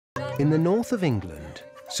In the north of England,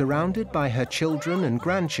 surrounded by her children and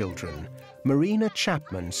grandchildren, Marina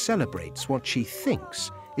Chapman celebrates what she thinks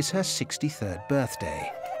is her 63rd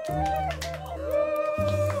birthday.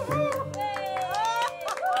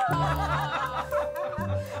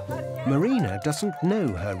 Marina doesn't know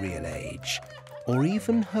her real age, or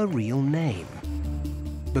even her real name,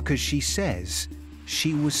 because she says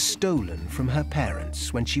she was stolen from her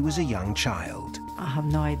parents when she was a young child. I have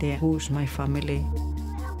no idea who's my family.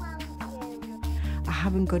 I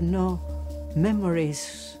haven't got no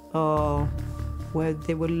memories of where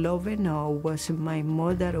they were loving, or was it my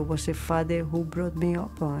mother, or was it father who brought me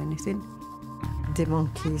up, or anything. The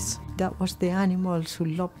monkeys, that was the animals who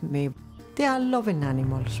loved me. They are loving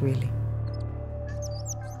animals, really.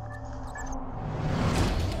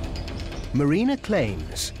 Marina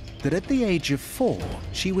claims that at the age of 4,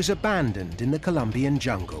 she was abandoned in the Colombian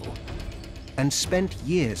jungle and spent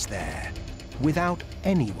years there without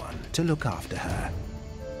anyone to look after her.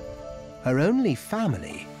 Her only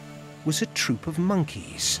family was a troop of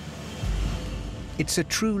monkeys. It's a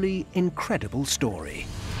truly incredible story.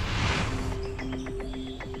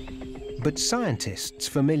 But scientists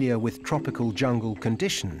familiar with tropical jungle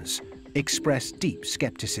conditions express deep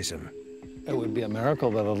skepticism. It would be a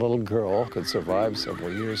miracle that a little girl could survive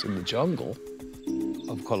several years in the jungle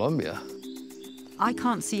of Colombia. I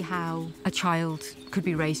can't see how a child could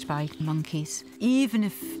be raised by monkeys, even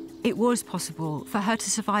if it was possible for her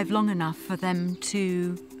to survive long enough for them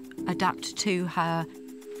to adapt to her.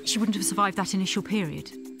 She wouldn't have survived that initial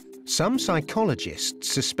period. Some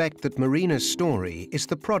psychologists suspect that Marina's story is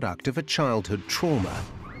the product of a childhood trauma,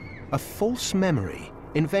 a false memory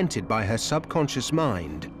invented by her subconscious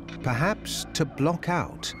mind, perhaps to block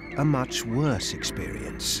out a much worse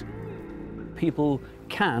experience. People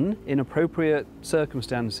can, in appropriate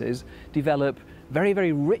circumstances, develop very,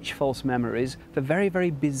 very rich false memories for very,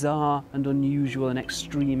 very bizarre and unusual and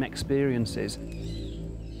extreme experiences.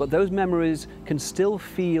 But those memories can still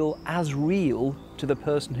feel as real to the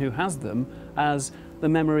person who has them as the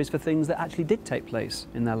memories for things that actually did take place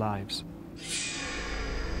in their lives.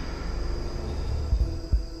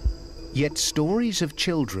 Yet stories of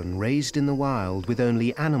children raised in the wild with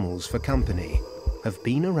only animals for company have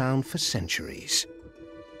been around for centuries.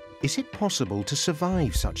 Is it possible to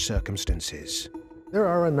survive such circumstances? There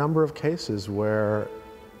are a number of cases where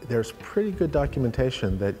there's pretty good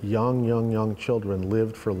documentation that young children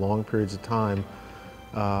lived for long periods of time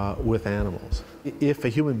with animals. If a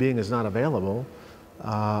human being is not available,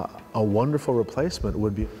 a wonderful replacement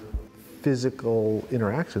would be physical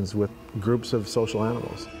interactions with groups of social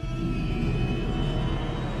animals.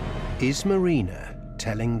 Is Marina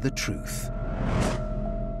telling the truth?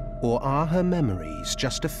 Or are her memories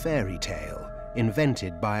just a fairy tale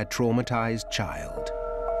invented by a traumatized child?